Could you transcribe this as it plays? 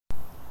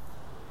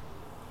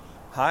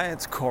Hi,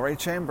 it's Corey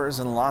Chambers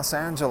in Los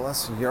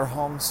Angeles. Your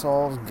home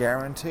sold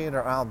guaranteed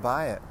or I'll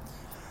buy it.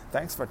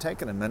 Thanks for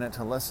taking a minute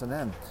to listen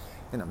in.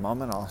 In a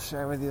moment, I'll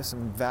share with you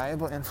some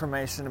valuable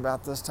information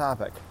about this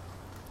topic.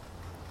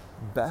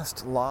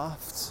 Best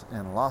lofts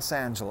in Los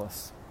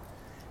Angeles.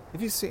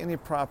 If you see any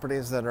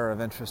properties that are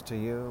of interest to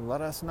you, let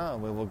us know.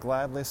 We will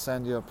gladly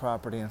send you a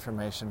property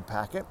information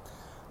packet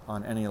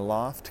on any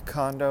loft,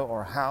 condo,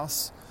 or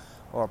house,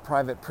 or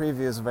private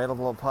previews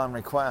available upon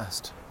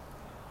request.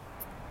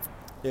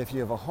 If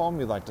you have a home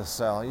you'd like to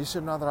sell, you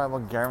should know that I will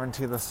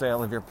guarantee the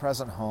sale of your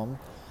present home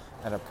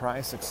at a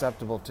price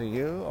acceptable to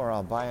you, or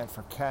I'll buy it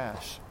for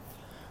cash.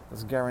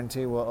 This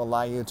guarantee will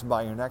allow you to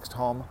buy your next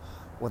home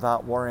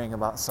without worrying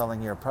about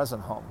selling your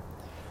present home.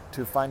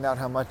 To find out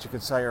how much you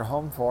could sell your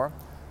home for,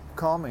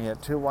 call me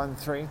at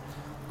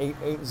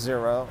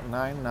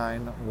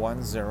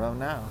 213-880-9910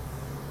 now.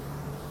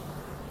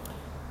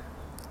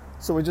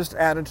 So we just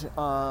added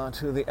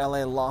to the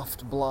LA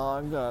Loft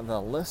blog the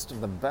list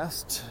of the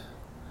best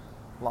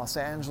Los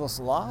Angeles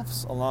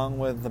lofts, along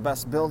with the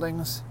best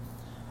buildings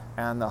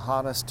and the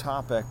hottest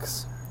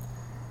topics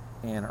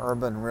in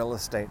urban real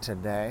estate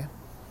today.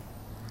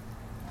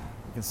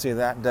 You can see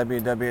that at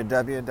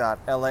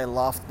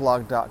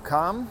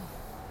www.laloftblog.com.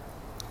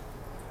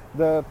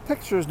 The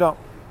pictures don't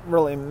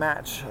really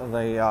match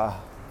the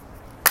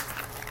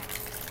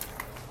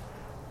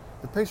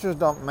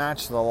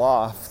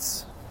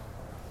lofts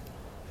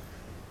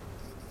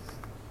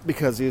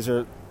because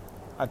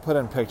I put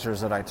in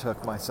pictures that I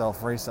took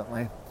myself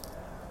recently.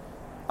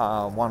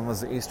 One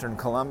was the Eastern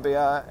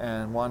Columbia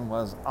and one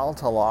was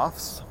Alta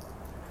Lofts.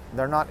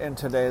 They're not in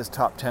today's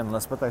top 10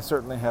 list, but they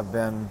certainly have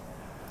been,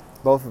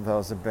 both of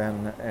those have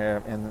been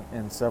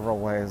in several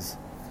ways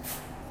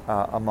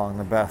among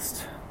the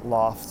best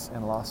lofts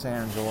in Los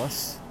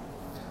Angeles.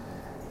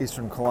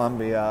 Eastern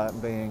Columbia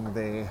being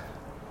the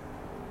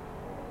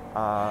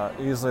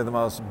easily the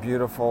most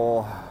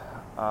beautiful,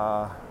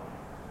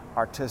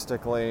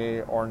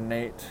 artistically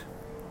ornate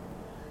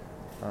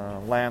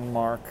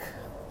landmark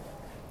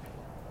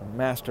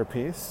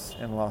masterpiece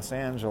in Los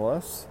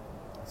Angeles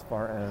as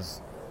far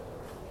as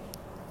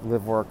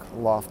live work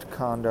loft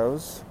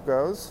condos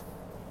goes.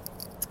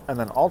 And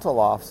then Alta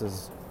Lofts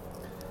is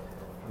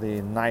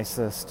the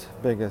nicest,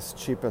 biggest,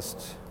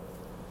 cheapest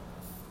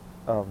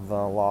of the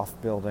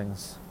loft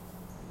buildings.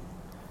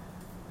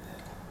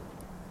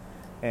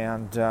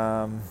 And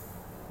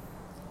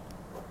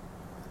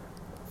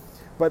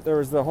but there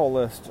was the whole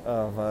list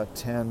of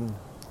 10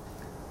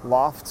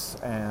 lofts,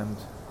 and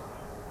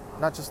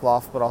not just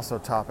lofts, but also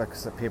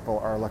topics that people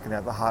are looking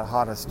at, the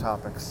hottest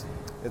topics.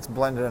 It's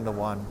blended into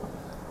one.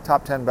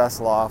 Top 10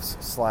 best lofts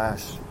 /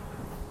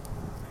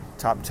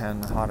 top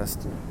 10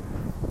 hottest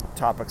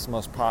topics,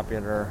 most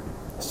popular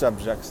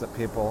subjects that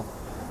people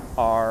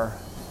are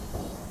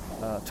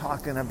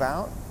talking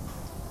about.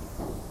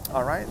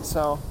 All right,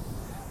 so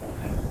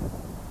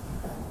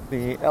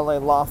the LA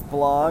Loft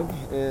blog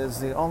is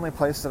the only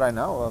place that I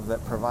know of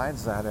that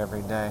provides that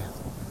every day.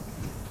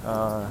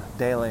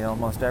 Daily,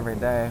 almost every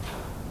day,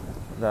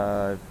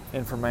 the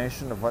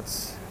information of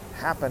what's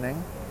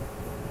happening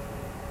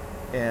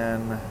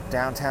in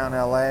downtown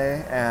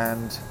LA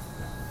and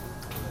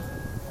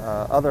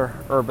other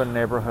urban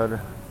neighborhood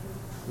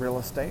real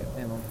estate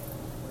in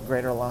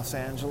greater Los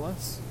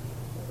Angeles.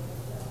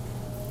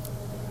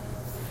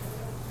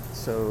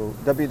 So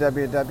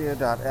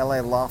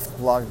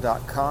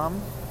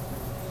www.laloftblog.com.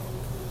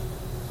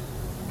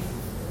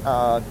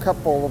 A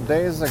couple of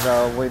days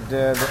ago, we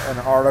did an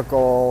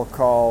article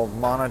called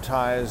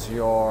Monetize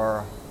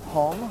Your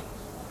Home,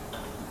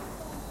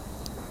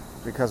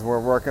 because we're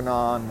working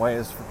on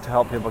ways to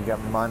help people get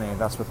money.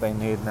 That's what they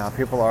need now.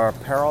 People are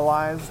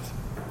paralyzed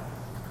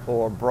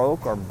or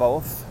broke or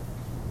both.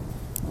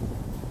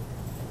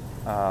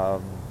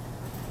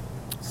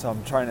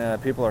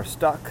 People are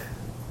stuck.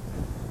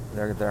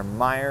 They're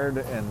mired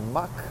in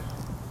muck.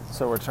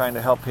 So we're trying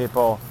to help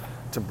people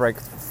to break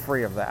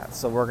free of that.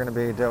 So we're going to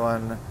be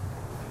doing,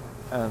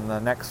 in the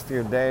next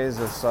few days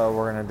or so,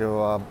 we're going to do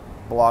a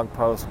blog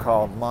post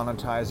called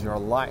Monetize Your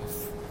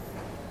Life.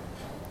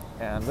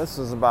 And this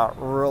is about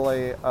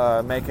really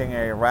making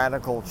a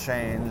radical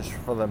change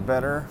for the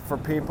better for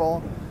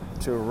people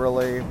to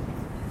really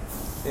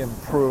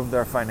improve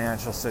their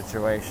financial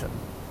situation.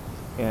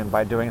 And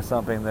by doing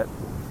something that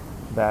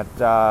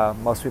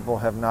most people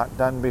have not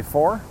done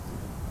before.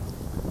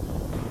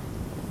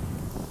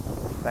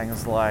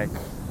 Things like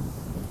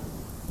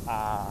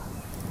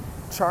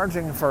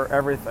charging for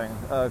everything,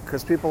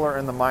 because people are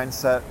in the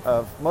mindset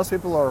of, most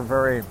people are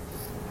very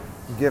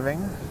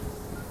giving,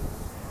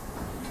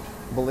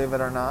 believe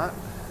it or not.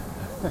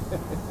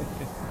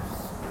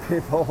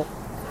 People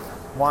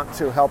want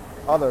to help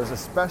others,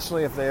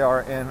 especially if they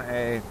are in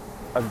a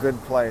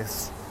good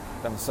place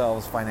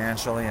themselves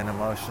financially and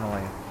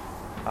emotionally.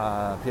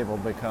 People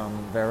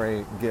become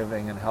very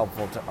giving and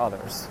helpful to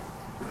others.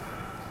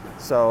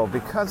 So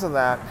because of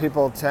that,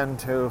 people tend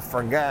to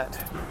forget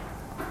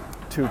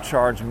to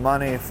charge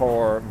money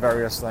for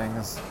various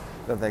things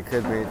that they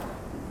could be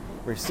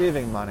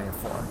receiving money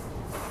for.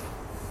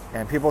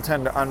 And people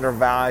tend to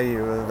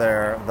undervalue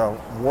the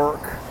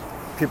work.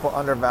 People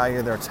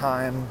undervalue their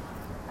time.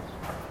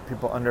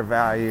 People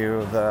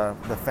undervalue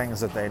the things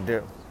that they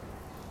do.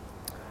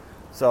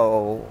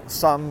 So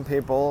some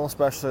people,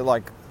 especially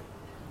like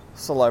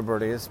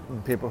celebrities,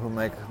 people who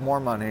make more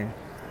money,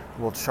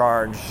 will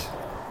charge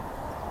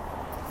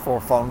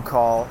for phone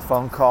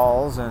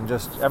calls and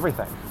just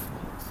everything.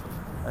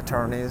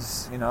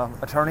 Attorneys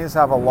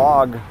have a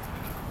log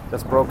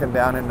that's broken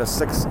down into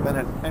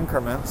 6-minute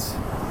increments,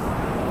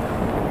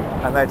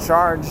 and they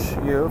charge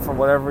you for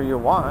whatever you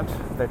want.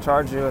 They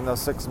charge you in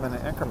those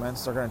 6-minute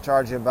increments. They're going to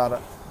charge you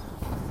about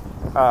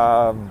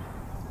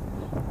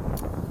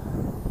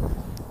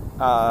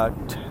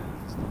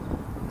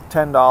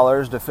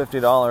 $10 to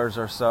 $50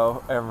 or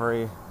so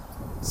every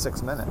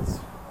 6 minutes.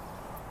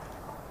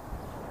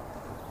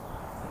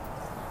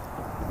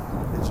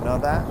 Did you know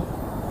that?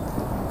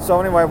 So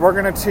anyway, we're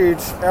going to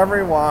teach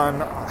everyone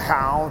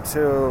how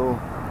to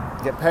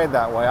get paid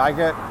that way. I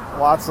get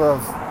lots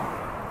of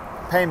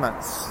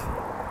payments.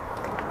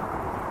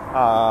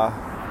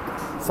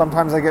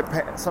 Sometimes I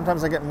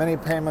get many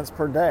payments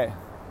per day.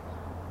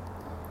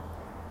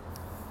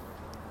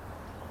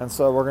 And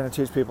so we're going to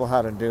teach people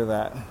how to do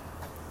that.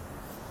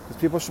 Because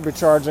people should be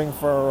charging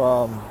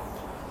for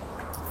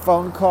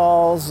phone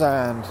calls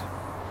and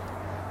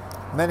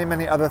many,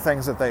 many other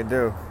things that they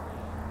do.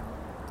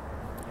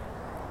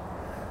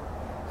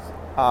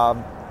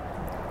 And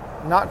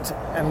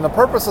the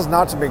purpose is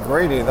not to be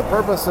greedy. The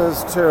purpose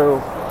is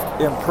to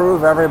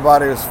improve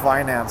everybody's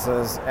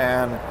finances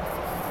and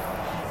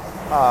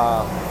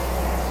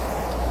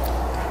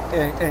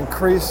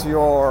increase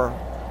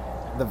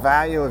the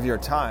value of your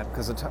time,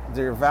 because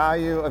the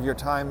value of your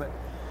time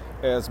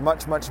is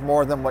much, much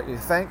more than what you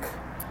think.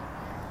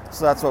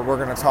 So that's what we're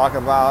going to talk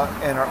about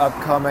in our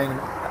upcoming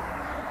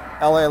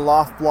LA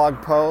Loft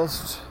blog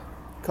post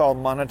called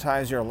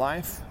Monetize Your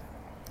Life.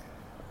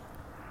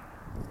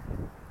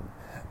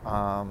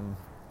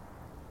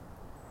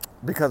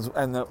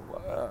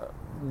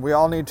 We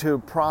all need to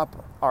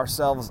prop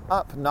ourselves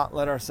up, not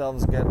let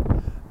ourselves get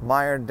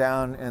mired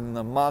down in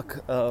the muck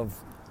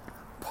of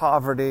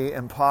poverty,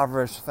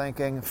 impoverished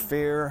thinking,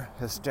 fear,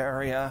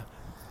 hysteria,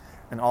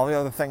 and all the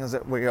other things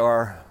that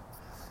are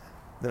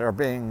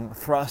being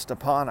thrust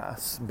upon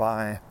us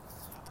by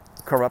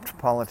corrupt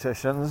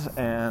politicians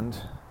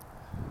and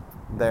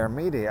their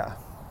media.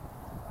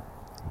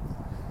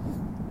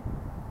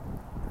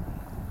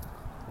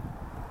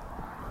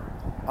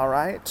 All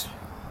right.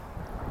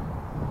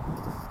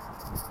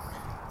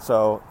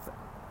 So,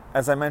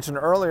 as I mentioned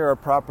earlier, a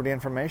property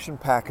information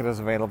packet is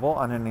available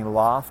on any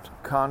loft,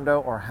 condo,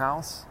 or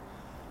house,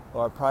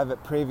 or a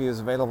private preview is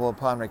available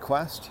upon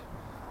request.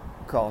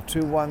 Call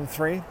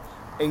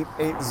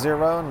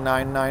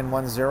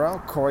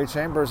 213-880-9910. Corey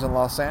Chambers in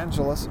Los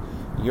Angeles.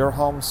 Your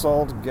home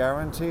sold,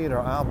 guaranteed, or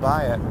I'll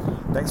buy it.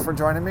 Thanks for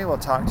joining me. We'll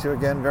talk to you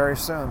again very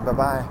soon.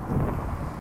 Bye-bye.